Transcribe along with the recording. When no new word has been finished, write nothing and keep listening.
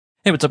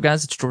Hey, what's up,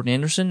 guys? It's Jordan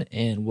Anderson,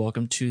 and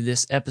welcome to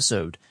this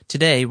episode.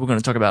 Today, we're going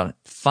to talk about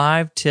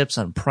 5 tips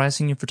on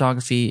pricing your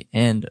photography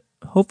and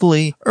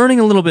hopefully earning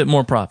a little bit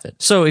more profit.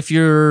 So if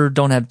you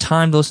don't have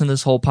time to listen to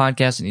this whole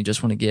podcast and you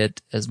just want to get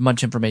as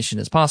much information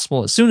as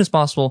possible, as soon as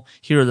possible,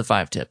 here are the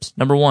 5 tips.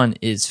 Number 1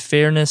 is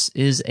fairness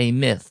is a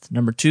myth.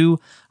 Number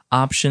 2,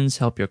 options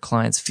help your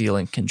clients feel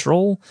in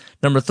control.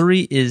 Number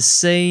 3 is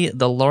say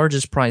the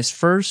largest price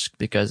first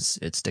because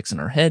it sticks in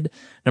our head.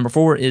 Number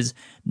 4 is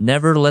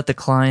never let the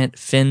client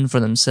fend for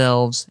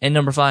themselves. And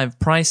number 5,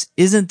 price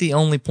isn't the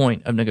only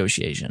point of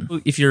negotiation.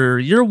 If you're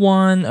year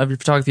one of your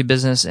photography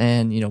business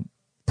and,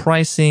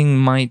 pricing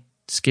might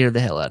scare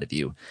the hell out of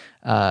you.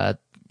 The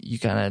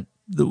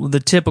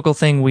typical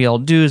thing we all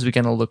do is we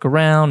kind of look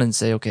around and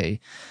say,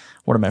 okay,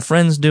 what are my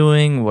friends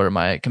doing? What are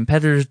my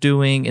competitors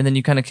doing? And then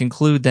you kind of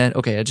conclude that,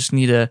 okay, I just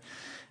need to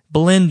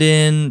blend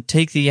in,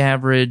 take the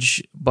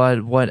average,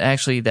 but what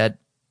actually that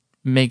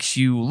makes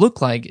you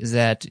look like is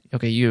that,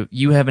 okay,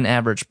 you have an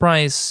average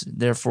price,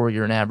 therefore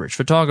you're an average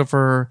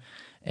photographer,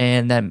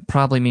 and that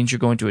probably means you're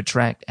going to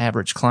attract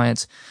average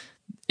clients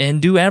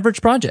and do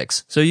average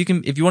projects. So you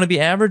can, if you want to be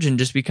average and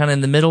just be kind of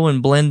in the middle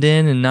and blend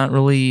in and not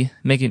really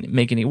make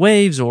any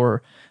waves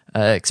or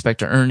expect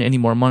to earn any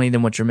more money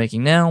than what you're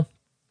making now,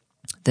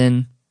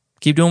 then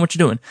keep doing what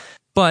you're doing.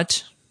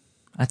 But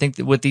I think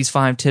that with these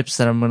 5 tips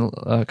that I'm going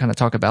to kind of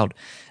talk about,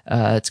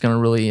 it's going to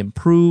really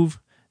improve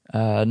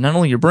not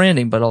only your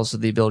branding, but also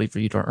the ability for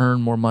you to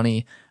earn more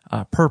money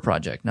per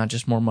project. Not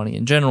just more money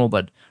in general,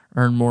 but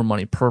earn more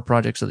money per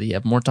project so that you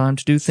have more time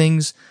to do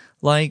things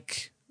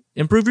like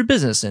improve your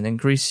business and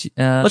increase.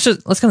 Let's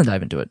kind of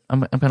dive into it.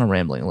 I'm kind of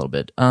rambling a little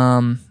bit.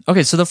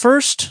 Okay, so the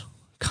first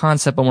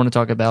concept I want to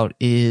talk about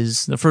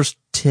is, the first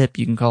tip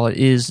you can call it,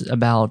 is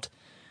about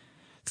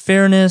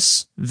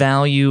fairness,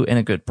 value, and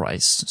a good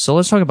price. So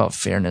let's talk about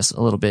fairness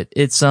a little bit.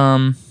 It's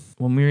when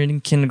we were in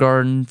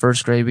kindergarten,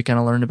 first grade, we kind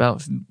of learned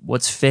about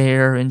what's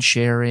fair and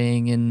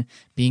sharing and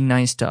being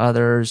nice to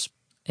others.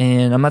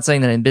 And I'm not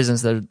saying that in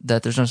business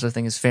that there's no such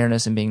thing as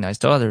fairness and being nice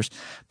to others,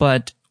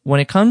 but when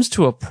it comes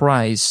to a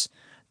price,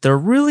 there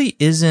really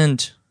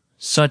isn't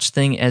such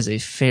thing as a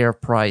fair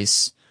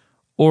price,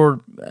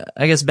 or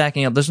I guess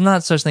backing up, there's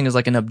not such thing as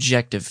like an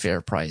objective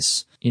fair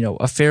price.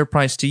 A fair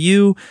price to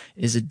you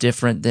is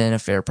different than a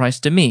fair price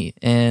to me,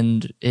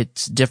 and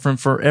it's different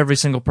for every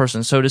single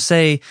person. So to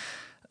say,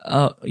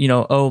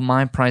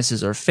 my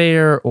prices are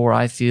fair, or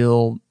I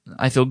feel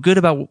good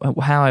about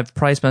how I've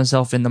priced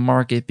myself in the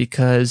market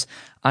because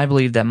I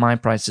believe that my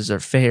prices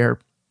are fair.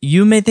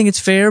 You may think it's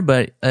fair,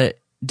 but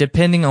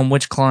depending on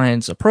which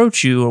clients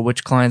approach you or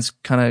which clients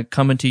kind of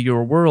come into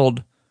your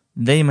world,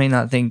 they may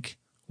not think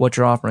what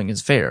you're offering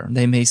is fair.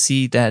 They may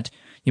see that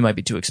you might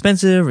be too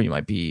expensive, or you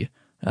might be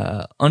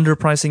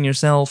underpricing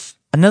yourself.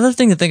 Another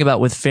thing to think about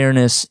with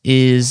fairness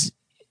is,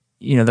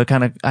 the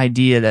kind of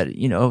idea that,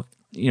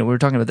 we were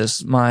talking about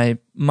this, my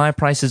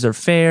prices are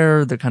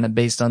fair. They're kind of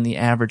based on the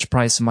average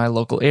price in my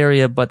local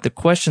area. But the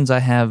questions I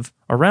have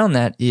around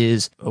that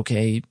is,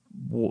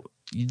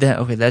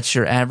 that's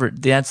your average.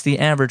 That's the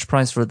average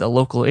price for the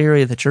local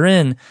area that you're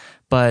in.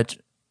 But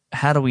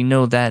how do we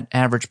know that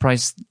average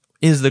price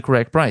is the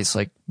correct price?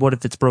 Like, what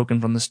if it's broken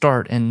from the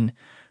start, and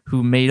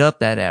who made up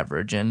that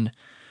average, and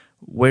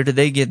where did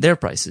they get their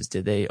prices?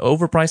 Did they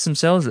overprice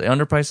themselves? Did they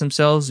underprice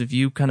themselves? If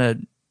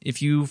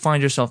you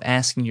find yourself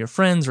asking your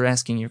friends or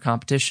asking your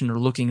competition or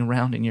looking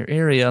around in your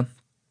area,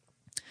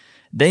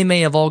 they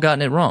may have all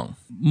gotten it wrong.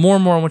 More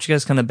and more, I want you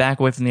guys to kind of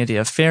back away from the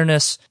idea of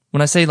fairness.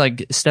 When I say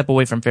like step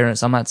away from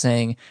fairness, I'm not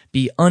saying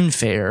be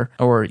unfair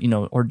or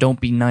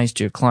don't be nice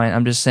to your client.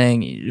 I'm just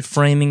saying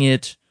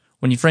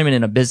when you frame it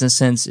in a business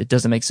sense, it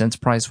doesn't make sense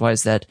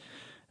price-wise that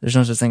there's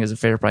no such thing as a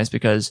fair price,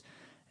 because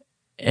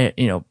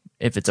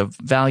if it's a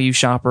value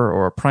shopper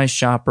or a price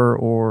shopper,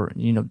 or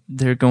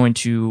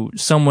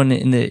someone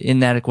in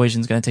that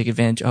equation is going to take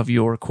advantage of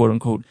your quote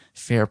unquote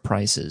fair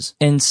prices.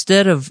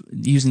 Instead of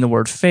using the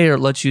word fair,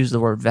 let's use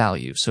the word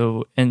value.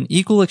 So an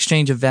equal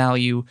exchange of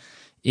value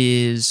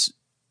is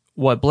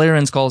what Blair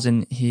Enns calls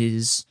in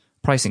his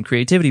Pricing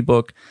Creativity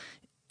book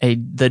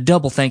the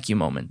double thank you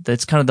moment.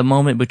 That's kind of the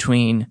moment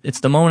it's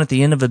the moment at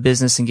the end of a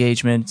business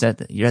engagement,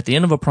 you're at the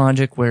end of a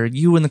project where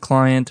you and the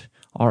client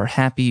are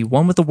happy,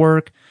 one with the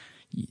work,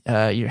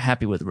 you're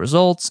happy with the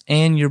results,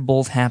 and you're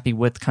both happy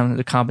with kind of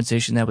the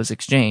compensation that was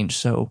exchanged.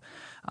 So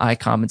I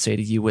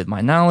compensated you with my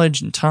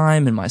knowledge and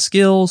time and my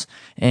skills,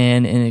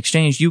 and in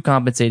exchange, you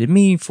compensated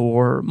me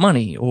for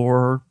money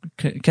or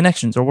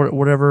connections or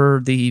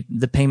whatever the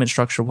payment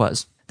structure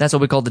was. That's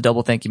what we call the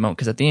double thank you moment,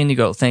 because at the end you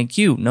go, thank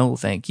you, no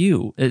thank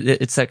you.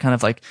 It's that kind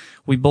of like,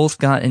 we both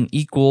got an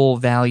equal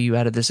value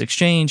out of this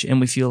exchange,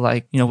 and we feel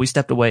like, we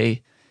stepped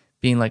away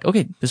being like,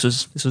 okay, this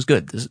was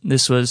good.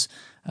 This was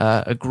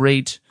a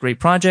great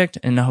project,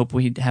 and I hope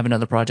we have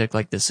another project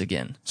like this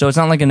again. So it's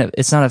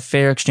not a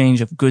fair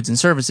exchange of goods and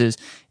services.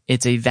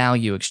 It's a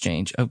value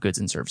exchange of goods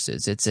and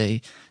services.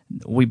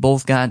 We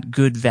both got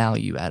good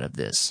value out of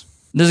this.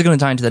 This is going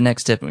to tie into the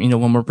next tip.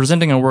 When we're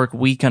presenting our work,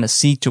 we kind of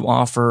seek to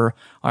offer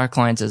our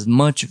clients as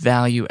much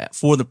value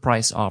for the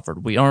price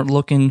offered. We aren't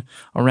looking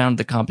around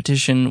the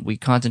competition. We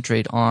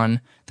concentrate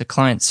on the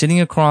client sitting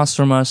across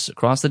from us,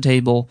 across the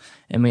table,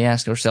 and we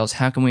ask ourselves,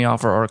 how can we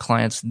offer our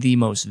clients the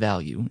most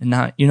value?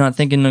 And you're not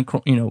thinking,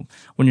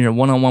 when you're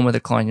one-on-one with a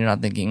client, you're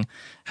not thinking,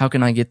 how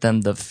can I get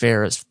them the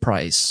fairest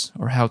price?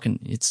 Or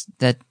it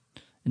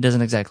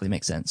doesn't exactly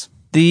make sense.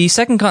 The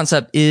second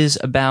concept is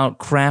about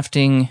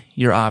crafting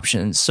your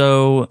options.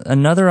 So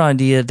another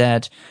idea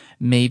that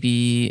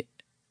maybe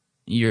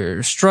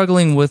you're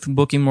struggling with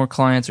booking more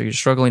clients or you're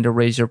struggling to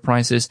raise your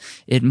prices,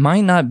 it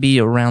might not be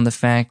around the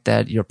fact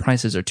that your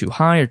prices are too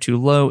high or too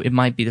low. It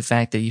might be the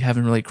fact that you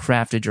haven't really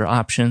crafted your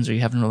options or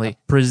you haven't really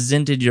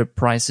presented your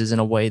prices in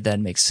a way that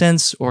makes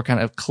sense or kind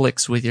of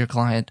clicks with your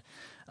client.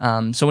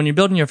 So when you're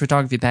building your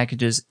photography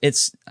packages,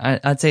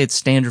 I'd say it's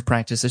standard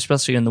practice,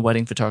 especially in the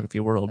wedding photography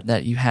world,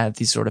 that you have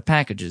these sort of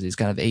packages, these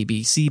kind of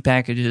ABC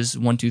packages,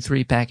 1, 2,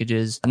 3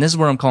 packages. And this is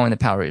what I'm calling the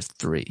power of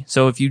 3.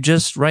 So if you're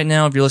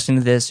listening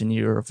to this and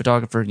you're a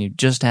photographer and you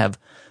just have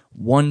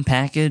one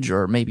package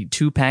or maybe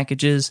 2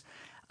 packages,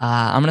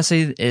 I'm going to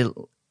say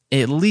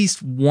at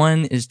least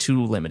one is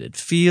too limited.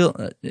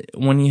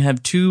 When you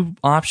have 2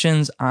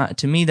 options,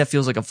 to me that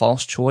feels like a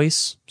false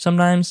choice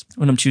sometimes.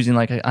 When I'm choosing,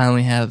 like, I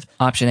only have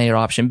option A or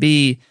option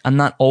B, I'm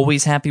not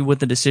always happy with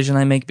the decision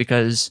I make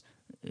because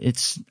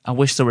I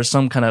wish there was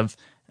some kind of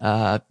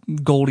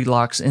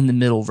Goldilocks in the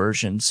middle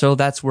version. So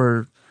that's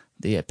where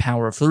the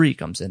power of 3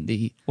 comes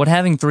in.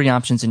 Having 3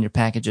 options in your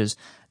packages,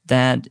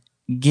 that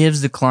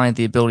gives the client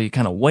the ability to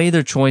kind of weigh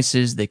their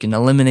choices. They can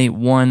eliminate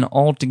one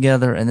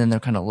altogether, and then they're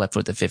kind of left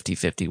with the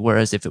 50-50.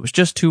 Whereas if it was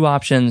just 2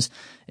 options,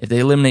 if they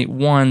eliminate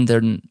one,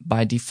 then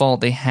by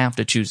default, they have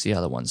to choose the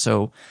other one.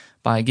 So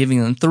by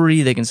giving them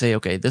 3, they can say,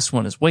 okay, this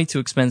one is way too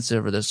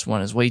expensive or this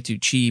one is way too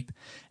cheap.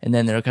 And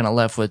then they're kind of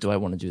left with, do I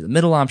want to do the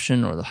middle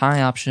option or the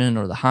high option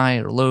or the high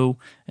or low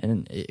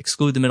and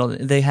exclude the middle?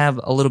 They have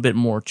a little bit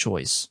more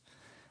choice.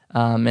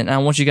 And I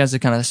want you guys to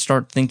kind of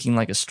start thinking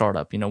like a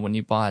startup. When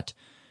you bought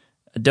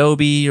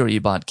Adobe or you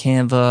bought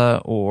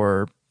Canva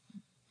or,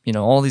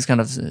 all these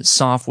kind of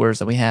softwares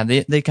that we have,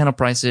 they kind of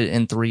price it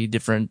in 3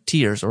 different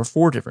tiers or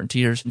 4 different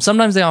tiers.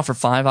 Sometimes they offer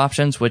 5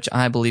 options, which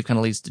I believe kind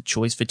of leads to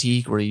choice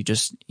fatigue, where you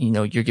just,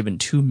 you're given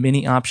too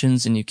many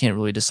options and you can't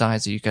really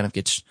decide. So you kind of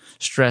get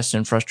stressed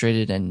and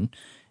frustrated and,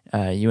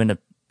 you end up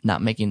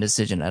not making a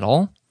decision at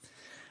all.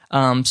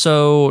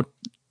 So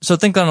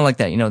think on it like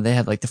that. They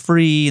have like the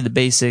free, the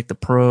basic, the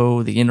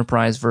pro, the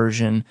enterprise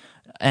version.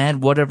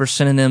 Add whatever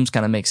synonyms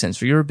kind of make sense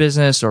for your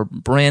business or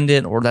brand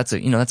it, or that's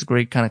a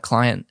great kind of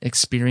client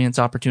experience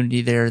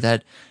opportunity there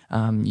that,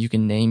 you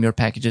can name your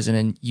packages in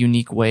a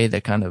unique way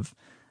that kind of,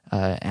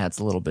 adds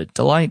a little bit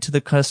delight to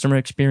the customer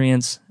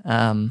experience.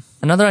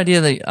 Another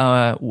idea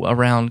that,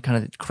 around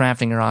kind of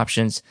crafting your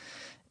options,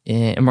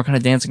 and we're kind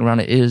of dancing around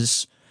it,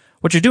 is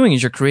what you're doing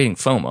is you're creating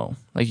FOMO.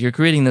 Like you're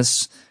creating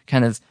this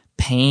kind of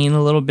pain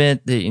a little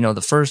bit.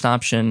 The first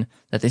option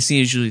that they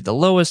see is usually the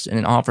lowest and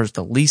it offers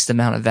the least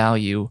amount of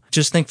value.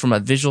 Just think from a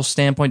visual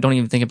standpoint. Don't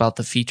even think about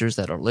the features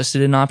that are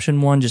listed in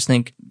option 1. Just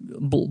think,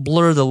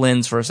 blur the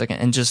lens for a second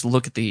and just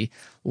look at the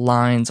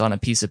lines on a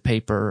piece of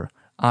paper.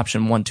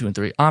 Option 1, 2, and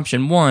 3.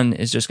 Option 1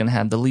 is just going to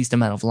have the least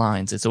amount of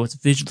lines. And so it's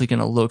visually going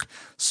to look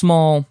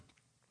small.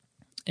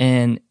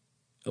 And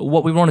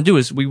what we want to do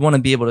is we want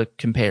to be able to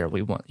compare.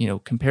 We want,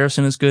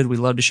 comparison is good. We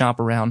love to shop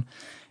around.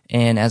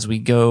 And as we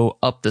go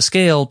up the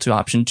scale to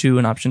option 2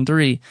 and option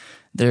 3,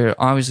 they're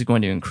obviously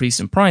going to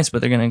increase in price,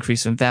 but they're going to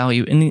increase in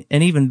value.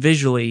 And even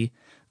visually,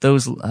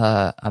 those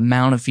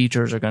amount of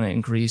features are going to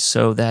increase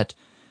so that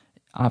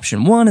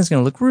option 1 is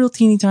going to look real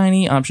teeny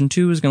tiny. Option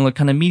 2 is going to look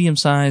kind of medium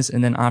size.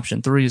 And then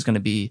option 3 is going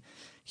to be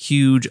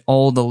huge,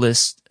 all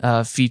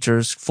the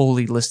features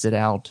fully listed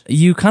out.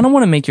 You kind of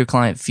want to make your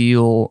client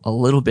feel a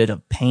little bit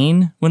of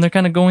pain when they're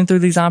kind of going through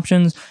these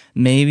options.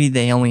 Maybe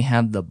they only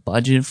have the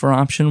budget for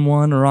option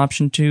 1 or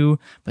option 2,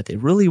 but they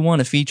really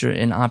want a feature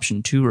in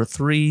option 2 or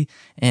 3,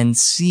 and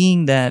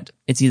seeing that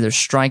it's either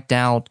striked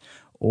out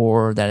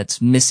or that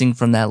it's missing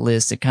from that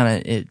list,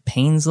 it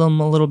pains them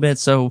a little bit.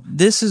 So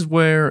this is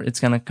where it's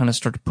going to kind of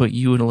start to put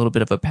you in a little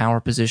bit of a power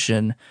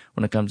position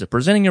when it comes to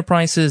presenting your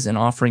prices and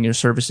offering your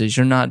services.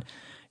 You're not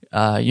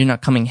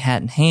coming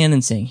hat in hand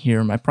and saying,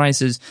 here are my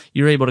prices.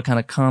 You're able to kind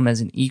of come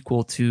as an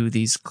equal to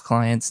these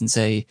clients and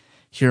say,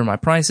 here are my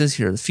prices,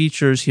 here are the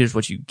features, here's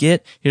what you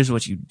get, here's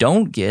what you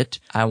don't get.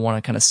 I want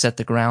to kind of set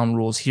the ground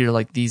rules here,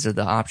 like these are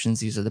the options,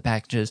 these are the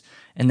packages,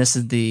 and this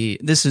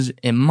is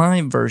in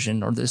my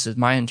version, or this is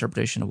my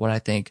interpretation of what I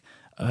think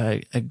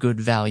a good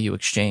value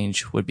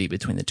exchange would be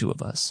between the two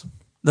of us.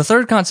 The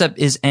third concept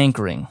is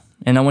anchoring,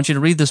 and I want you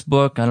to read this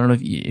book. I don't know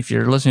if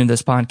you're listening to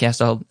this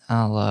podcast,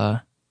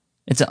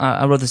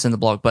 I wrote this in the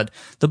blog, but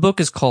the book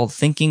is called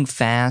Thinking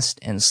Fast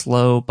and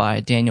Slow by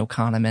Daniel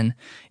Kahneman.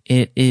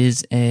 It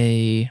is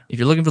if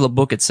you're looking for the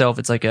book itself,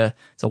 it's a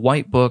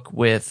white book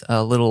with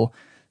a little,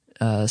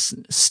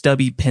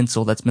 stubby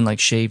pencil that's been like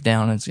shaved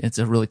down. It's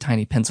a really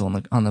tiny pencil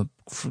on the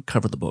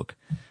cover of the book.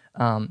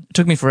 It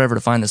took me forever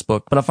to find this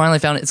book, but I finally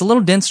found it. It's a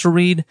little dense to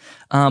read,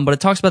 but it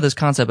talks about this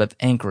concept of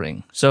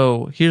anchoring.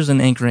 So here's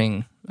an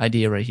anchoring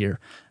idea right here.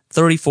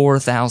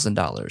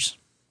 $34,000.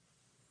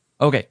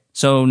 Okay,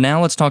 so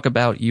now let's talk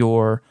about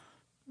your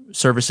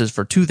services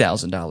for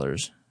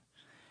 $2,000.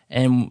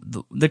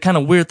 And the kind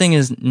of weird thing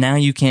is now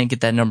you can't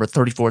get that number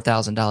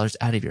 $34,000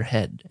 out of your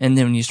head. And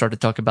then when you start to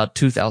talk about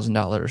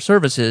 $2,000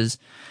 services,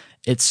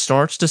 it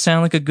starts to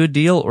sound like a good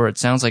deal, or it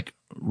sounds like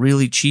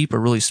really cheap or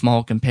really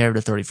small compared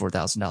to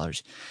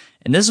 $34,000.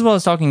 And this is what I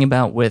was talking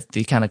about with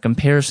the kind of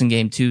comparison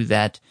game too,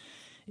 that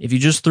if you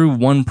just threw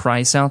one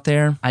price out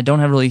there, I don't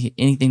have really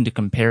anything to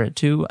compare it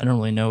to. I don't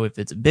really know if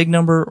it's a big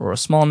number or a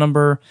small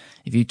number.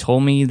 If you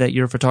told me that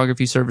your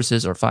photography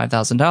services are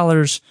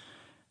 $5,000,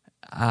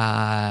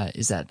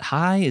 is that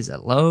high? Is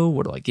that low?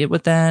 What do I get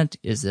with that?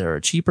 Is there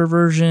a cheaper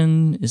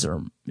version?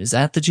 Is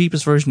that the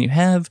cheapest version you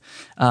have?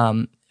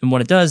 And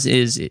what it does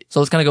is, so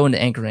let's kind of go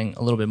into anchoring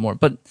a little bit more,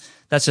 but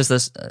that's just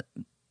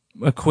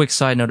a quick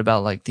side note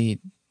about like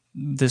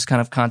this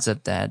kind of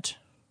concept that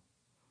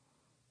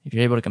if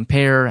you're able to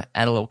compare,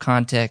 add a little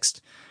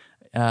context,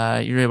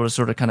 you're able to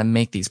sort of kind of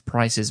make these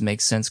prices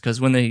make sense. Cause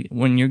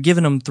when you're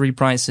giving them three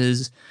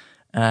prices,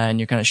 and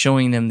you're kind of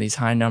showing them these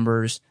high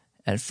numbers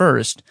at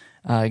first,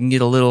 it can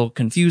get a little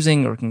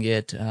confusing, or can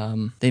get,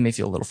 they may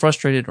feel a little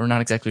frustrated or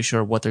not exactly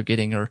sure what they're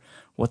getting or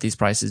what these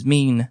prices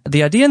mean.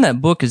 The idea in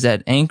that book is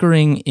that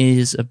anchoring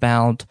is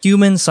about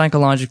humans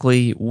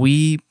psychologically.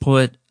 We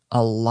put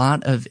a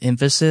lot of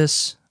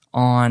emphasis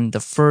on the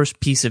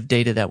first piece of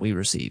data that we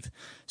receive.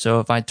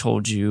 So if I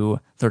told you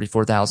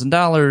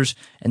 $34,000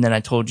 and then I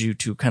told you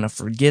to kind of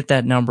forget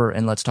that number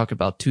and let's talk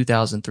about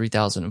 2,000,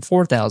 3,000, and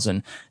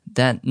 4,000,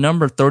 that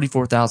number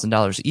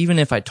 $34,000, even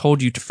if I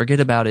told you to forget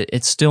about it,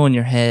 it's still in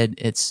your head.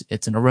 It's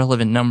an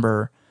irrelevant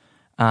number,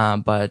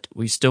 but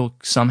we still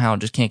somehow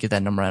just can't get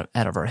that number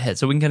out of our head.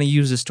 So we can kind of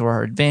use this to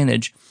our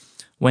advantage.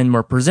 When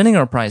we're presenting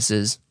our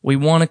prices, we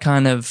want to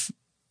kind of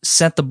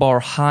set the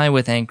bar high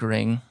with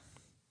anchoring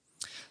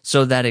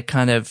so that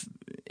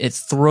it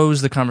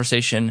throws the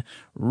conversation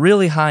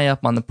really high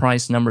up on the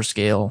price number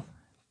scale.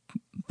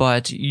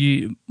 But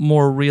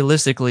more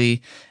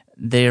realistically,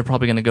 they're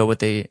probably going to go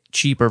with a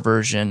cheaper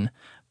version.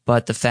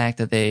 But the fact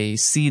that they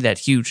see that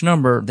huge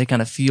number, they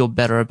kind of feel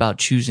better about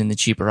choosing the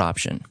cheaper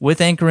option.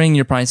 With anchoring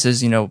your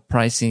prices,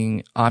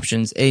 pricing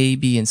options A,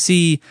 B, and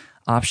C,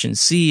 option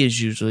C is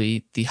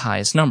usually the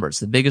highest number. It's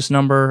the biggest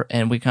number,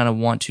 and we kind of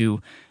want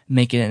to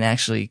make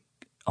it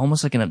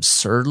almost like an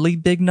absurdly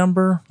big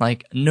number.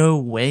 Like, no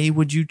way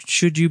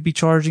should you be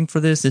charging for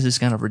this? This is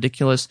kind of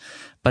ridiculous.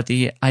 But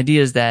the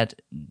idea is that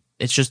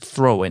it's just a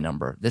throwaway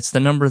number. It's the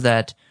number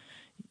that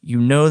they're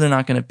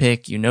not going to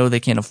pick. They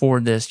can't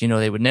afford this.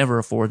 They would never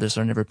afford this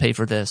or never pay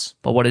for this.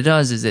 But what it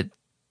does is it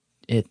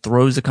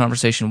throws the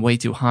conversation way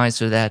too high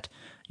so that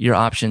your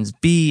options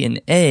B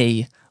and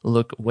A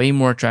look way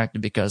more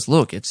attractive because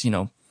look, it's,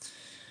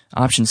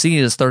 option C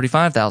is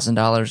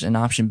 $35,000 and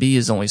option B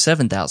is only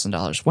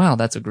 $7,000. Wow,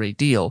 that's a great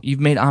deal.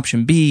 You've made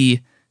option B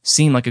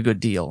seem like a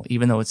good deal,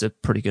 even though it's a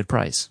pretty good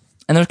price.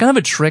 And there's kind of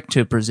a trick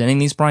to presenting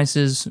these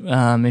prices.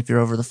 If you're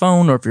over the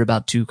phone or if you're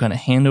about to kind of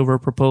hand over a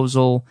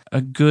proposal,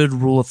 a good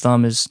rule of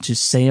thumb is to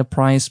say a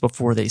price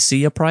before they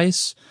see a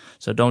price.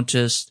 So don't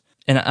just,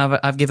 and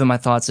I've given my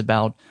thoughts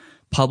about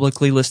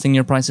publicly listing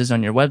your prices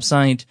on your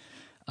website.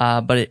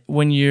 But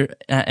when you're,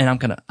 and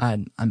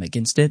I'm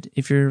against it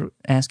if you're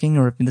asking,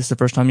 or if this is the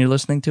first time you're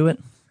listening to it.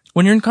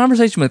 When you're in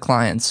conversation with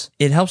clients,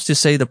 it helps to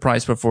say the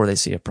price before they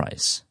see a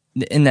price.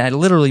 And I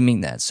literally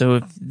mean that. So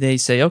if they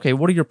say, okay,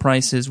 what are your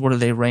prices? What do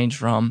they range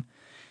from?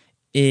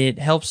 It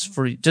helps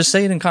just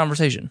say it in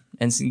conversation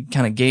and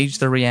kind of gauge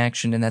their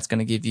reaction. And that's going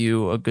to give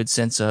you a good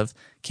sense of,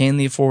 can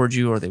they afford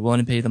you? Are they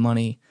willing to pay the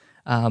money?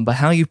 But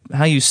how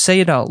you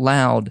say it out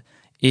loud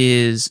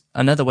is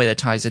another way that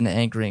ties into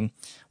anchoring.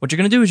 What you're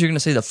going to do is you're going to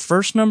say the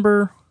first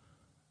number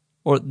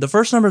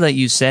that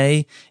you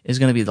say is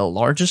going to be the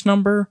largest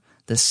number.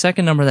 The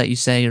second number that you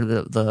say, or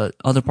the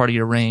other part of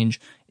your range,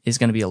 is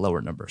going to be a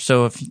lower number.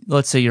 So if,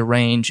 let's say your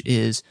range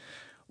is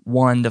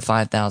 $1,000 to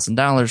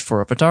 $5,000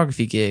 for a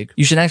photography gig,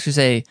 you should actually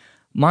say,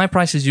 my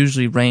prices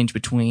usually range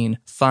between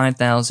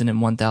 $5,000 and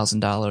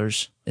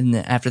 $1,000. And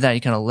then after that,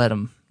 you kind of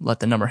let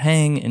the number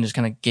hang and just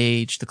kind of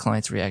gauge the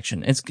client's reaction.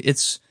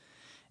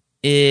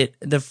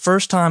 The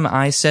first time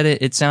I said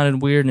it, it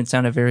sounded weird and it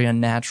sounded very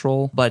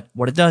unnatural. But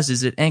what it does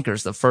is it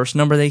anchors the first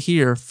number they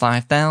hear,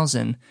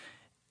 5,000.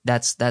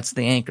 That's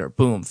the anchor.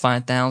 Boom,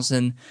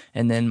 5,000.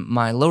 And then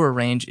my lower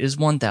range is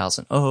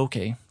 1,000. Oh,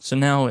 okay. So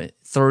now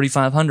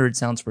 3,500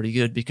 sounds pretty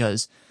good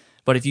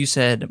but if you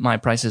said my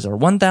prices are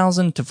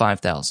 1,000 to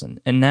 5,000,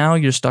 and now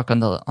you're stuck on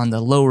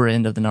the lower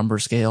end of the number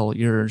scale,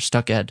 you're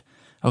stuck at,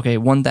 okay,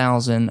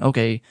 1,000.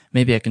 Okay,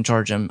 maybe I can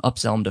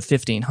upsell them to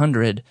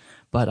 1,500,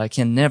 but I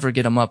can never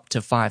get them up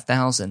to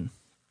 5,000.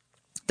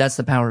 That's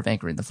the power of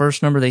anchoring. The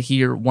first number they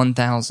hear,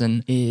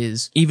 1,000,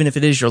 is, even if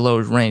it is your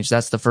lowest range,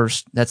 that's the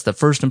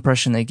first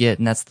impression they get,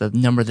 and that's the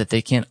number that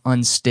they can't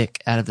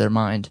unstick out of their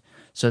mind.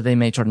 So they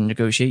may try to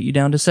negotiate you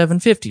down to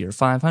 750 or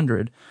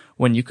 500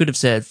 when you could have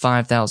said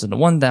 5,000 to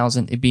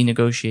 1,000. It'd be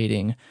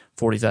negotiating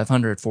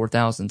 4,500,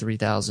 4,000,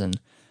 3,000.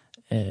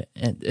 And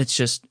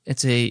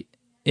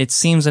it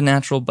seems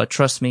unnatural, but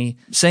trust me,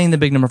 saying the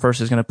big number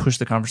first is going to push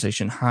the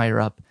conversation higher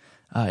up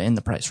in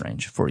the price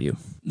range for you.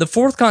 The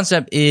fourth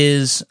concept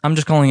is, I'm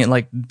just calling it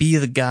like be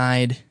the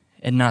guide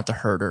and not the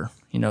herder.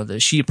 The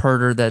sheep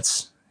herder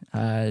that's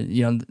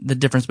the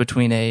difference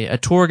between a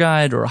tour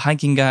guide or a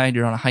hiking guide.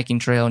 You're on a hiking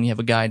trail and you have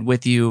a guide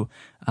with you.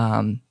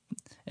 And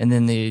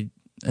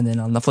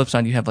then on the flip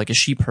side, you have like a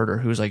sheep herder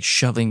who's like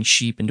shoving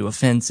sheep into a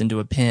fence, into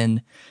a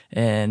pen,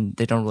 and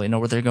they don't really know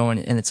where they're going.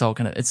 And it's all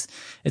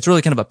it's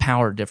really kind of a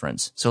power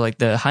difference. So like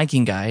the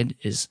hiking guide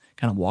is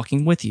kind of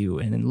walking with you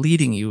and then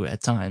leading you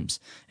at times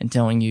and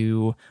telling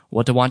you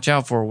what to watch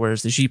out for.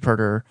 Whereas the sheep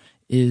herder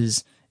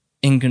is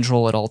in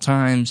control at all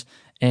times.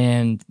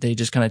 And they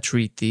just kind of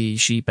treat the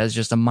sheep as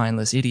just a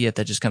mindless idiot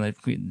that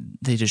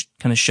they just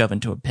kind of shove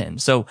into a pen.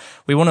 So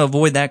we want to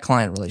avoid that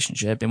client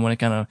relationship and want to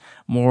kind of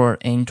more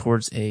aim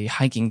towards a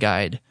hiking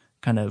guide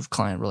kind of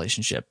client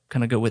relationship.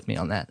 Kind of go with me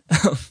on that.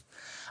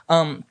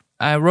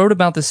 I wrote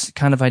about this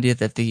kind of idea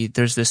that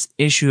there's this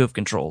issue of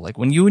control. Like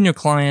when you and your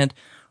client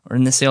are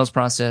in the sales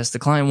process, the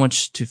client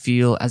wants to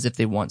feel as if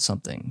they want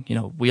something.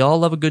 We all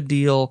love a good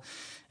deal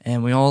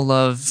and we all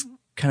love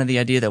kind of the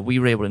idea that we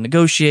were able to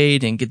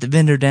negotiate and get the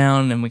vendor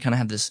down, and we kind of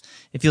have this,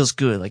 it feels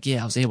good. Like,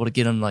 yeah, I was able to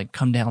get them like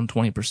come down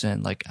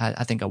 20%. Like,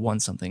 I think I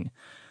won something.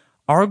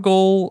 Our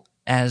goal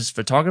as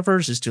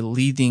photographers is to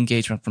lead the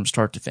engagement from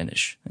start to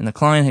finish. And the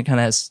client had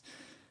kind of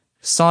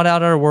sought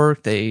out our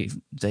work. They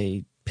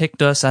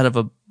picked us out of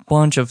a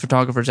bunch of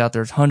photographers out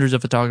there, hundreds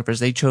of photographers.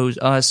 They chose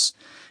us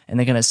and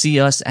they kind of see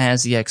us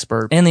as the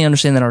expert, and they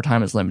understand that our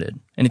time is limited.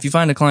 And if you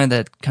find a client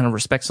that kind of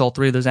respects all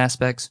three of those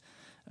aspects,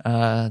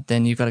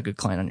 then you've got a good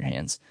client on your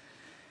hands.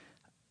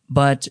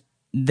 But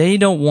they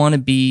don't want to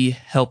be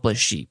helpless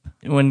sheep.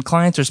 When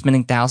clients are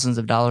spending thousands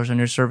of dollars on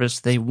your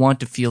service, they want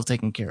to feel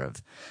taken care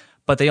of.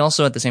 But they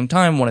also at the same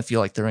time want to feel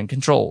like they're in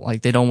control.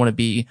 Like they don't want to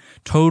be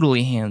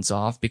totally hands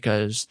off,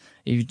 because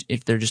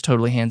if they're just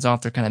totally hands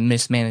off, they're kind of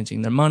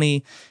mismanaging their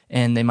money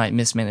and they might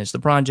mismanage the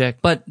project.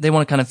 But they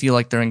want to kind of feel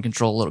like they're in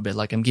control a little bit.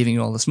 Like, I'm giving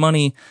you all this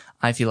money.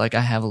 I feel like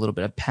I have a little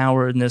bit of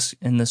power in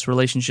this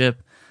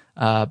relationship.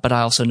 But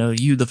I also know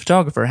you, the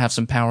photographer, have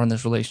some power in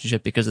this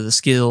relationship because of the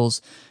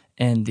skills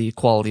and the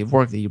quality of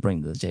work that you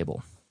bring to the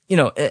table.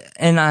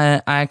 And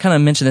I kind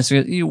of mentioned this.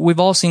 We've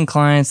all seen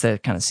clients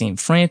that kind of seem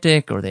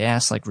frantic, or they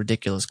ask like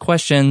ridiculous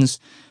questions.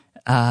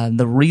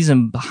 The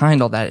reason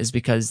behind all that is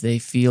because they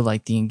feel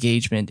like the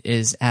engagement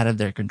is out of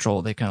their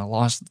control. They kind of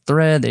lost the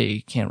thread. They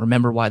can't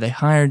remember why they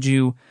hired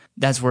you.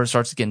 That's where it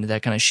starts to get into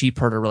that kind of sheep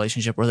herder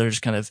relationship where they're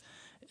just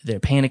they're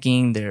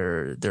panicking,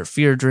 they're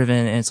fear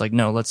driven. And it's like,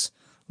 no, let's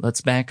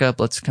back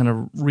up. Let's kind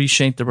of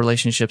reshape the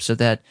relationship so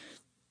that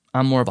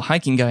I'm more of a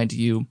hiking guide to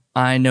you.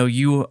 I know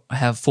you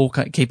have full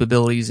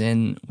capabilities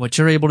in what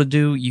you're able to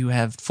do. You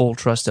have full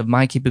trust of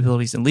my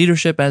capabilities and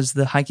leadership as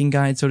the hiking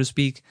guide, so to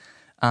speak.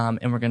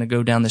 And we're going to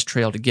go down this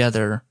trail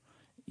together,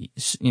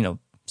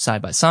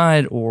 side by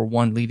side, or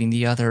one leading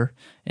the other,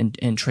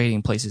 and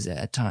trading places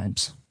at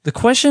times. The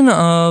question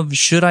of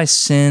should I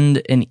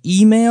send an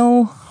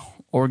email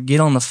or get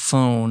on the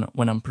phone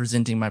when I'm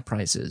presenting my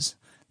prices?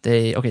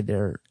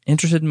 They're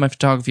interested in my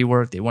photography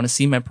work. They want to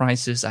see my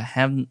prices. I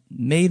have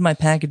made my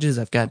packages.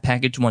 I've got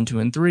package 1, 2,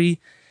 and 3.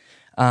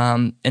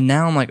 And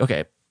now I'm like,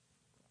 okay,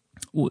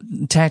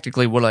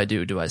 tactically, what do I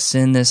do? Do I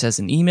send this as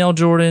an email,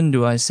 Jordan?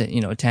 Do I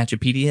attach a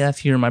PDF?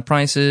 Here are my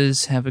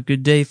prices. Have a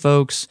good day,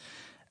 folks.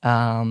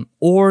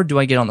 Or do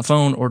I get on the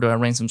phone, or do I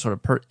arrange some sort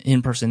of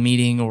in-person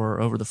meeting or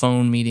over the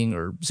phone meeting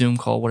or Zoom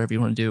call, whatever you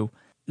want to do?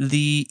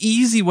 The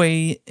easy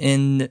way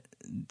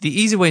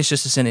is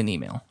just to send an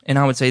email. And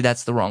I would say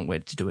that's the wrong way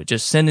to do it.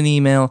 Just send an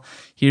email.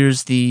 Here are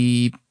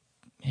the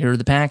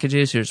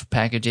packages. Here's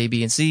package A,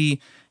 B, and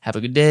C. Have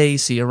a good day.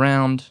 See you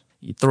around.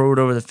 You throw it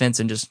over the fence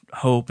and just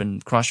hope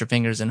and cross your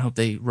fingers and hope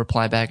they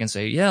reply back and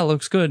say, yeah,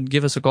 looks good.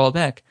 Give us a call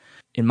back.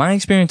 In my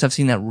experience, I've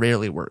seen that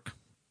rarely work.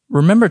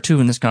 Remember too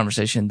in this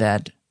conversation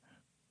that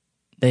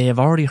they have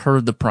already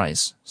heard the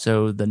price.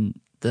 So the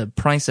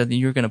price that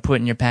you're going to put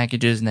in your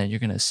packages and that you're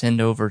going to send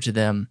over to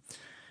them,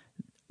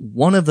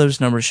 one of those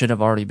numbers should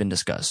have already been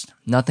discussed.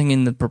 Nothing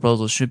in the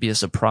proposal should be a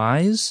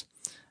surprise.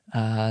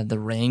 The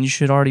range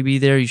should already be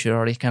there. You should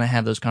already kind of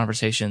have those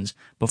conversations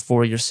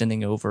before you're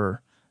sending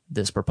over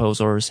this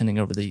proposal or sending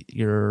over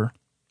your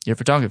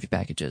photography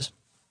packages.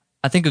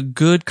 I think a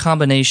good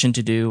combination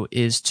to do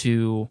is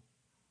to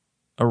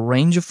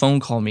arrange a phone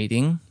call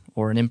meeting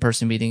or an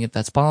in-person meeting if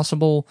that's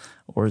possible,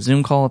 or a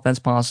Zoom call if that's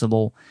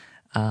possible,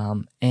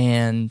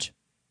 and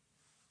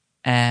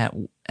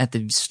at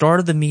the start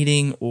of the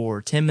meeting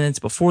or 10 minutes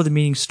before the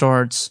meeting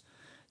starts,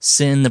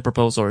 send the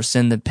proposal or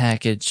send the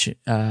package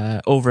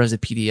over as a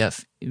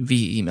PDF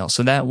via email.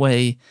 So that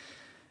way,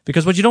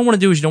 because what you don't want to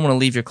do is you don't want to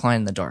leave your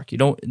client in the dark.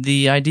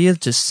 The idea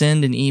to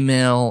send an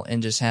email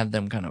and just have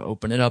them kind of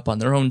open it up on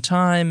their own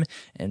time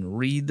and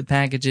read the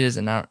packages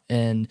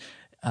and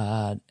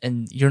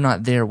and you're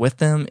not there with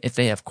them. If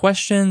they have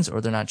questions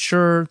or they're not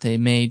sure, they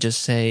may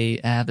just say,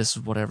 this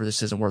is whatever,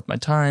 this isn't worth my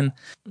time.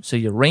 So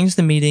you arrange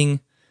the meeting.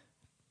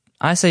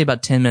 I say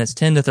about 10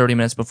 to 30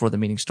 minutes before the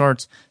meeting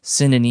starts,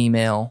 send an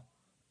email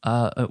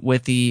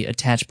with the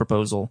attached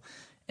proposal,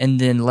 and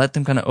then let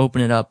them kind of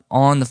open it up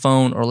on the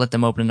phone, or let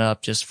them open it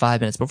up just 5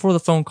 minutes before the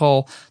phone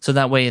call. So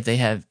that way, if they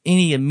have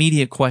any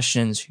immediate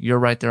questions, you're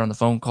right there on the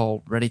phone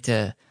call, ready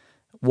to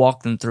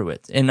walk them through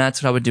it. And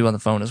that's what I would do on the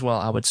phone as well.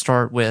 I would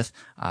start with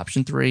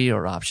option 3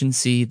 or option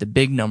C, the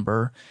big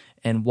number,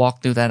 and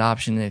walk through that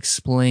option and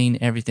explain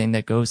everything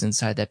that goes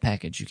inside that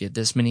package. You get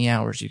this many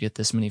hours, you get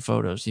this many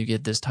photos, you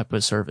get this type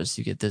of service,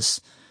 you get this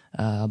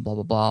blah,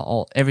 blah,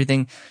 blah,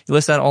 everything. You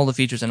list out all the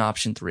features in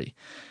option 3.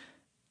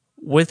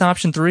 With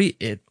option 3,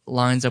 it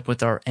lines up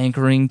with our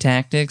anchoring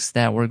tactics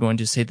that we're going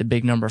to say the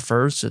big number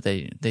first, so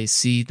they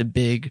see the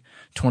big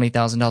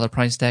 $20,000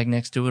 price tag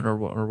next to it, or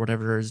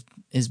whatever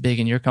is big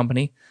in your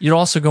company. You're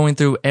also going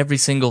through every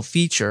single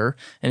feature,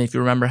 and if you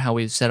remember how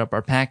we've set up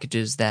our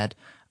packages, that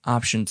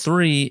option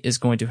 3 is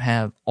going to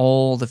have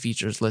all the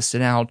features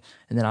listed out,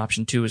 and then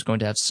option 2 is going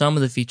to have some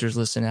of the features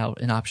listed out,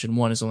 and option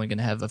 1 is only going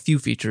to have a few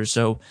features.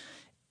 So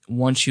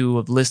once you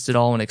have listed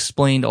all and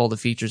explained all the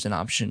features in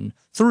option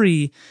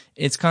 3,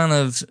 it's kind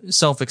of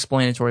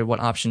self-explanatory what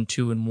option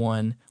 2 and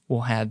 1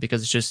 will have,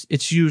 because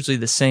it's usually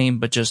the same,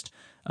 but just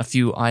a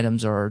few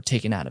items are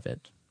taken out of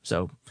it.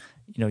 So,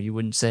 you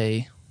wouldn't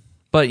say,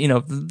 but,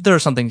 there are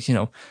some things,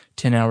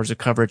 10 hours of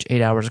coverage,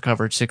 8 hours of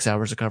coverage, 6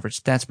 hours of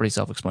coverage. That's pretty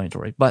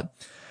self-explanatory. But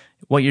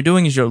what you're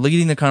doing is you're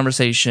leading the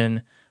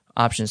conversation,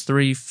 options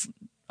 3,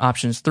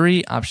 options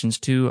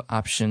 2,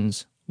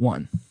 options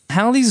 1.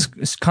 How these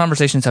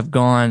conversations have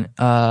gone,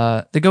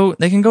 they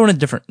can go in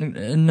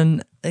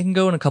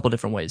a couple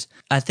different ways.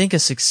 I think a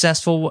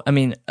successful,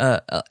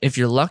 if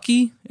you're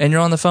lucky and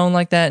you're on the phone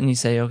like that and you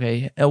say,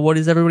 okay, what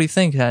does everybody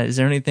think? Is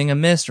there anything I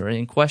missed or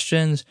any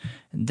questions?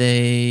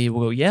 They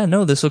will go, yeah,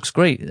 no, this looks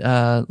great.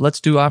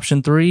 Let's do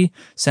option 3.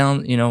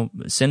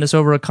 Send us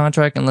over a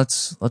contract and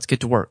let's get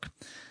to work.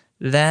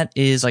 That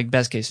is like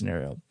best case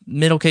scenario.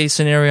 Middle case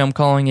scenario, I'm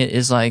calling it,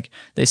 is like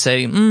they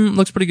say,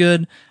 looks pretty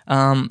good.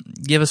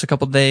 Give us a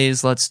couple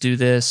days. Let's do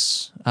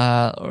this.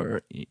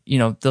 They'll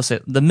say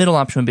the middle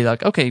option would be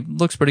like, okay,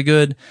 looks pretty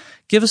good.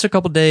 Give us a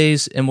couple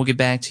days and we'll get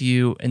back to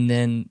you. And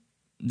then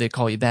they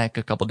call you back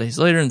a couple days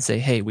later and say,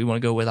 hey, we want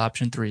to go with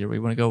option 3 or we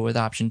want to go with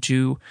option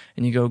 2.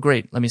 And you go,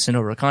 great, let me send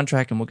over a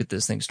contract and we'll get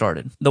this thing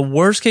started. The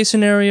worst case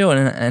scenario,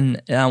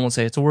 and I won't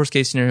say it's a worst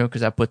case scenario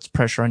because that puts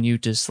pressure on you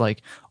to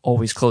like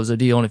always close a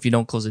deal. And if you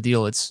don't close a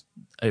deal, it's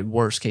a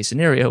worst case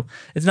scenario.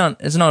 It's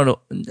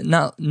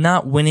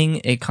not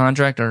winning a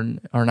contract or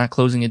not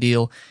closing a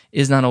deal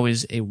is not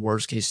always a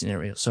worst case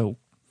scenario. So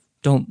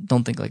don't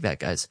think like that,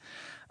 guys.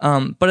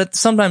 But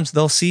sometimes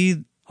they'll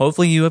see,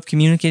 hopefully you have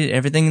communicated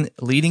everything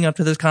leading up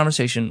to this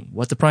conversation,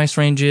 what the price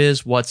range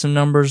is, what some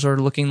numbers are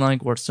looking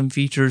like, what some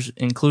features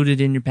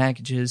included in your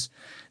packages.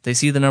 They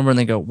see the number and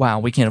they go, wow,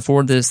 we can't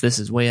afford this. This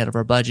is way out of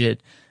our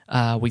budget.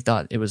 We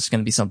thought it was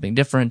going to be something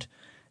different.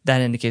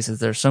 That indicates that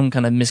there's some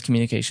kind of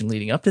miscommunication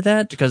leading up to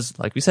that, because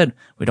like we said,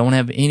 we don't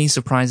have any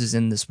surprises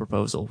in this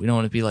proposal. We don't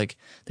want to be like,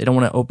 they don't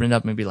want to open it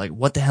up and be like,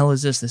 what the hell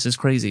is this? This is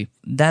crazy.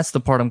 That's the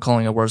part I'm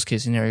calling a worst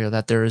case scenario,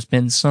 that there has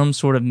been some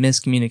sort of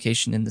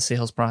miscommunication in the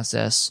sales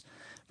process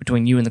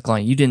between you and the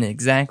client. You didn't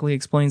exactly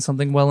explain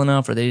something well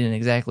enough, or they didn't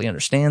exactly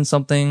understand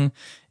something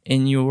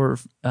in your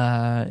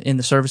in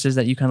the services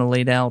that you kind of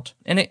laid out.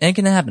 And it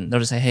can happen.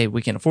 They'll just say, hey,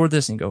 we can't afford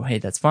this, and you go, hey,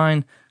 that's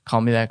fine.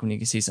 Call me back when you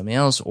can see something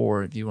else,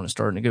 or if you want to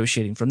start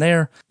negotiating from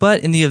there.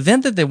 But in the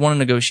event that they want to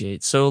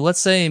negotiate, so let's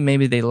say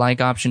maybe they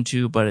like option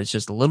 2, but it's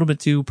just a little bit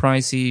too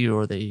pricey,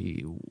 or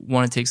they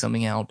want to take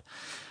something out,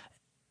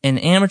 an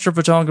amateur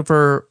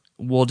photographer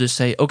will just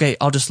say, okay,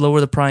 I'll just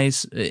lower the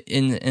price.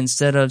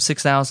 Instead of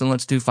 $6,000,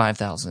 let's do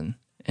 $5,000.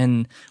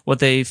 And what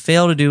they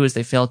fail to do is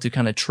they fail to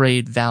kind of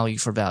trade value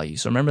for value.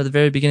 So remember at the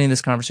very beginning of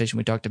this conversation,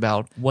 we talked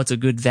about what's a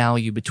good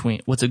value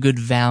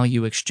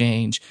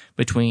exchange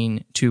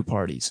between two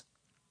parties.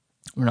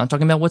 We're not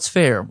talking about what's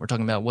fair. We're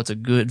talking about what's a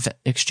good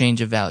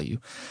exchange of value.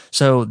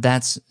 So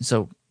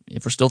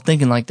if we're still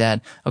thinking like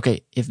that,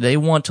 okay, if they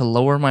want to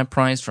lower my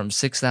price from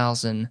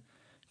 $6,000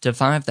 to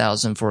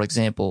 $5,000, for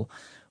example,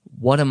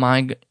 what am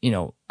I,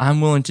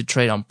 I'm willing to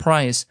trade on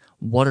price.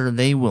 What are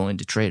they willing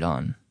to trade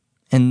on?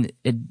 And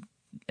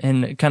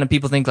kind of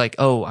people think like,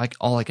 all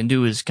I can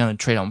do is kind of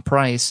trade on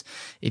price.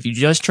 If you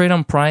just trade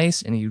on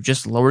price and you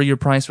just lower your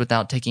price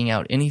without taking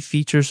out any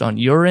features on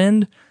your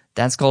end,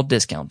 that's called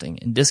discounting.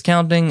 And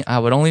discounting, I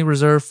would only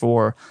reserve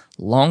for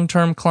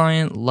long-term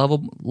client,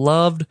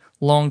 loved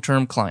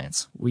long-term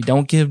clients. We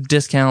don't give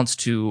discounts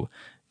to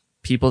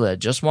people that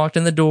just walked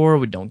in the door.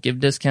 We don't give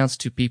discounts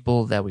to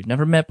people that we've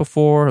never met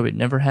before, or we've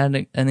never had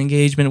an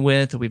engagement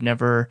with, or we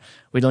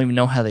don't even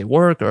know how they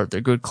work, or if they're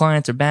good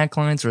clients or bad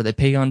clients, or they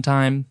pay on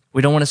time.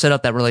 We don't want to set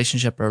up that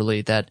relationship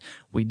early that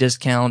we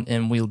discount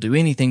and we'll do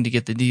anything to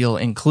get the deal,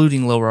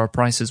 including lower our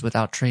prices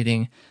without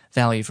trading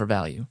value for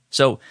value.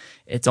 So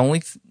this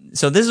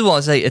is what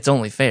I say, it's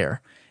only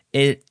fair.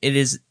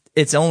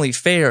 It's only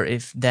fair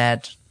if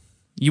that,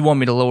 you want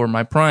me to lower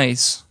my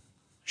price,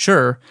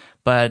 sure,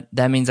 but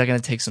that means I'm going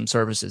to take some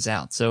services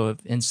out. So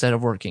if, instead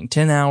of working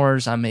 10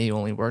 hours, I may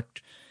only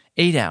work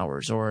 8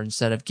 hours, or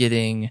instead of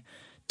getting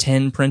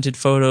 10 printed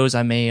photos,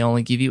 I may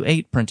only give you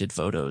 8 printed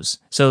photos.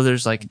 So there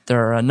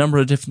are a number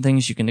of different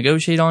things you can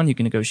negotiate on. You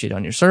can negotiate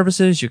on your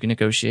services. You can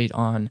negotiate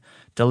on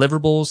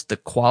deliverables, the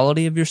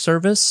quality of your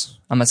service.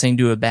 I'm not saying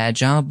do a bad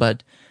job,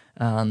 but,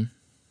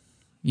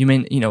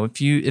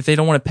 if they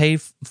don't want to pay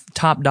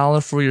top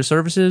dollar for your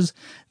services,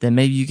 then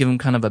maybe you give them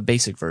kind of a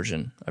basic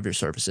version of your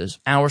services.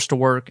 Hours to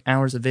work,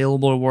 hours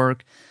available to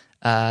work.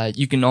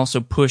 You can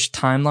also push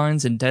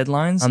timelines and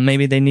deadlines.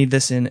 Maybe they need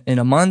this in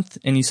a month,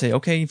 and you say,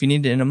 okay, if you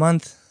need it in a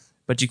month,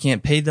 but you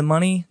can't pay the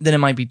money, then it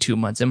might be 2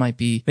 months. It might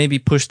be maybe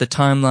push the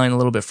timeline a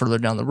little bit further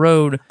down the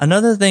road.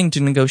 Another thing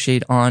to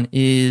negotiate on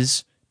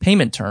is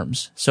payment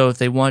terms. So if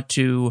they want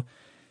to,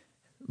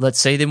 let's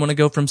say they want to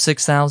go from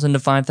 $6,000 to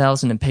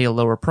 $5,000 and pay a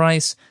lower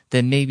price,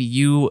 then maybe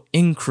you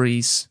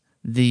increase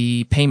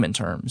the payment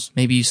terms.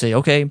 Maybe you say,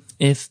 okay,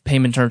 if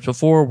payment terms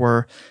before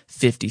were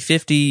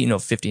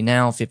 50-50, 50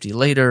 now, 50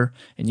 later,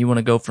 and you want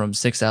to go from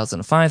 $6,000 to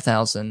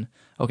 $5,000,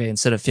 okay,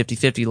 instead of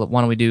 50-50,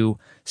 why don't we do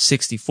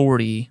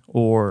 60-40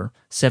 or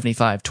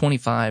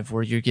 75-25,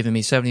 where you're giving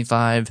me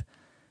 75%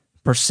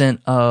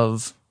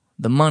 of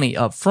the money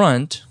up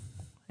front,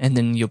 and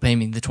then you'll pay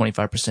me the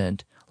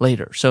 25%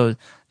 later. So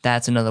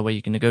that's another way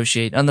you can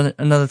negotiate.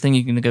 Another thing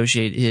you can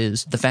negotiate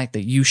is the fact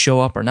that you show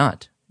up or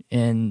not,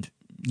 and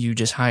you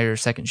just hire a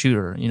second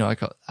shooter.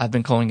 I've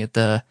been calling it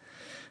I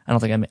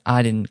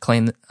didn't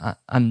claim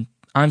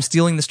I'm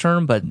stealing this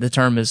term, but the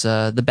term is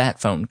the bat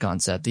phone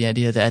concept. The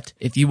idea that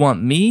if you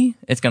want me,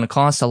 it's going to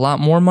cost a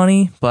lot more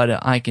money,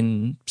 but I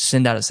can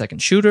send out a second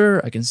shooter.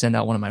 I can send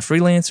out one of my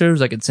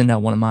freelancers. I can send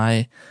out one of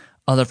my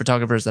other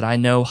photographers that I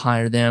know,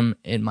 hire them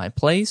in my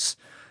place.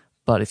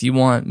 But if you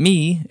want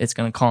me, it's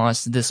going to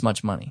cost this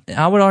much money.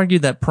 I would argue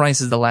that price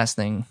is the last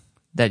thing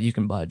that you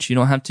can budge.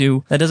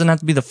 That doesn't have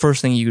to be the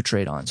first thing you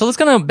trade on. So let's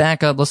kind of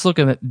back up. Let's look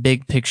at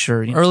big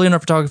picture. Early in our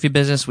photography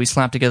business, we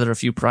slapped together a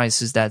few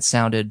prices that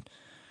sounded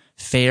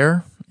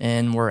fair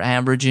and were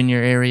average in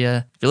your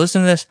area. If you're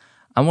listening to this,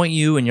 I want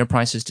you and your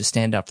prices to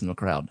stand out from the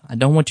crowd. I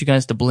don't want you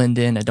guys to blend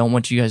in. I don't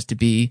want you guys to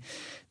be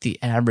the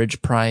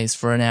average price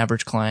for an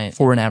average client,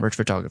 for an average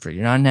photographer.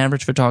 You're not an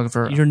average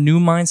photographer. Your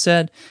new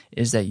mindset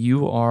is that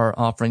you are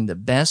offering the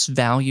best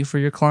value for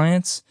your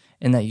clients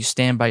and that you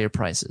stand by your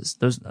prices.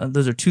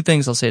 Those are two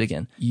things. I'll say it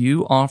again.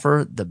 You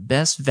offer the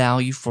best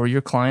value for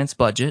your client's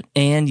budget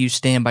and you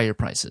stand by your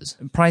prices.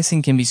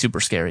 Pricing can be super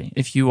scary.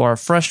 If you are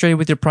frustrated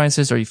with your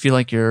prices or you feel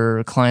like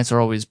your clients are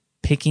always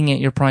picking at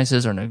your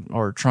prices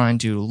or trying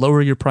to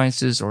lower your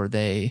prices or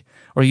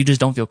you just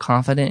don't feel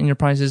confident in your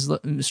prices,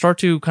 start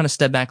to kind of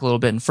step back a little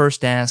bit and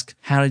first ask,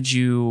 how did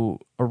you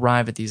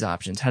arrive at these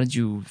options? How did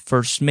you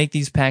first make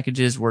these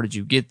packages? Where did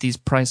you get these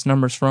price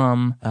numbers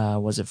from?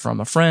 Was it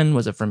from a friend?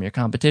 Was it from your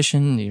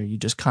competition? Are you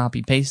just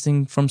copy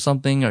pasting from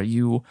something? Are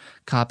you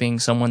copying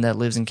someone that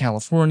lives in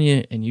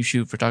California and you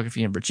shoot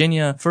photography in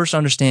Virginia? First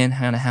understand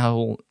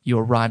how you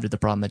arrived at the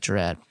problem that you're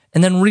at.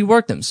 And then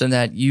rework them so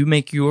that you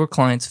make your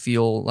clients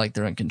feel like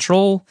they're in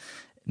control,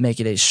 make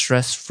it a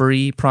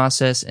stress-free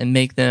process, and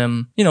make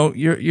them,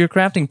 you're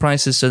crafting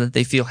prices so that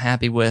they feel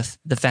happy with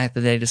the fact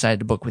that they decided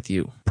to book with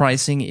you.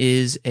 Pricing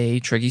is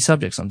a tricky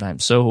subject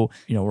sometimes. So,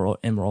 we're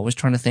always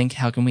trying to think,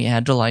 how can we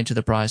add delight to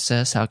the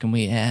process? How can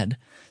we add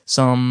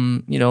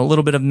some, a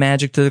little bit of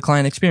magic to the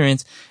client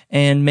experience,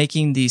 and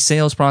making the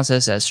sales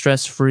process as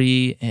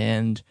stress-free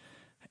and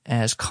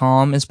as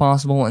calm as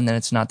possible, and then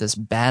it's not this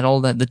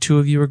battle that the two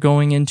of you are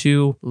going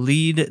into.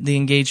 Lead the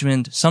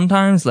engagement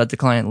sometimes, let the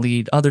client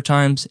lead other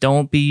times.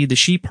 Don't be the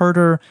sheep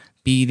herder,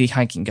 be the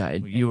hiking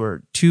guide. You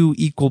are two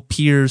equal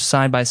peers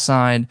side by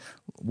side,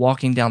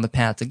 walking down the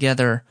path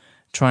together,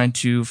 trying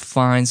to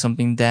find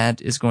something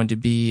that is going to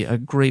be a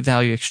great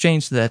value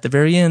exchange so that at the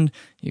very end,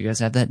 you guys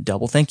have that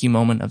double thank you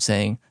moment of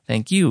saying,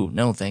 thank you,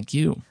 no thank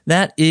you.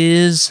 That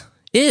is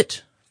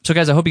it. So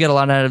guys, I hope you got a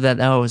lot out of that.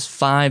 That was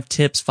 5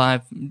 tips,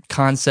 5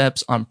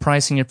 concepts on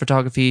pricing your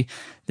photography.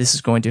 This is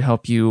going to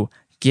help you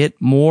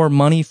get more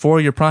money for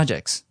your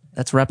projects.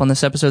 That's a wrap on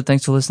this episode.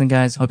 Thanks for listening,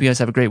 guys. Hope you guys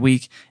have a great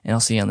week, and I'll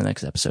see you on the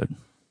next episode.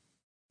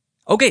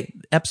 Okay,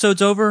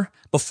 episode's over.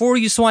 Before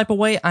you swipe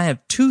away, I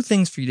have 2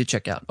 things for you to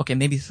check out. Okay,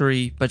 maybe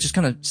 3, but just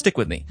kind of stick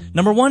with me.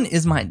 Number 1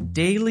 is my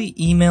daily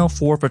email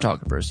for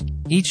photographers.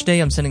 Each day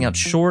I'm sending out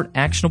short,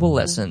 actionable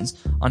lessons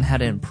on how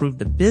to improve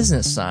the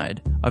business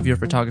side of your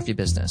photography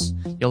business.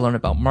 You'll learn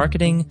about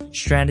marketing,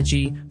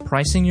 strategy,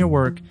 pricing your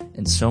work,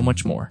 and so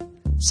much more.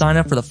 Sign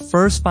up for the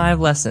first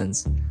 5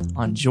 lessons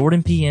on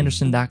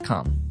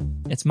jordanpanderson.com.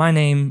 It's my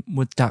name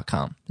with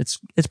 .com. It's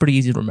pretty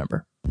easy to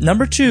remember.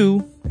 Number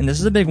 2, and this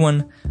is a big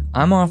one,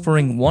 I'm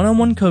offering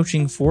one-on-one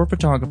coaching for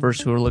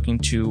photographers who are looking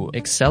to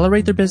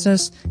accelerate their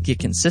business, get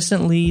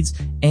consistent leads,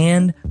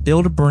 and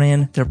build a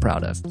brand they're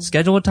proud of.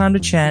 Schedule a time to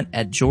chat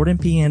at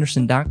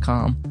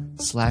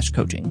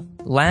jordanpanderson.com/coaching.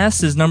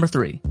 Last is number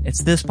 3.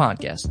 It's this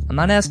podcast. I'm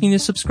not asking you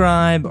to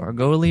subscribe or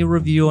go leave a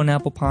review on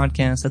Apple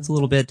Podcasts. It's a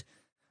little bit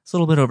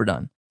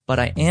overdone. but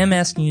I am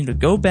asking you to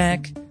go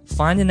back,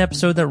 find an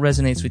episode that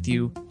resonates with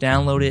you,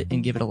 download it,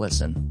 and give it a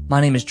listen.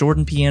 My name is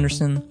Jordan P.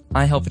 Anderson.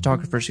 I help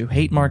photographers who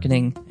hate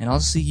marketing, and I'll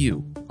see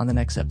you on the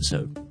next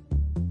episode.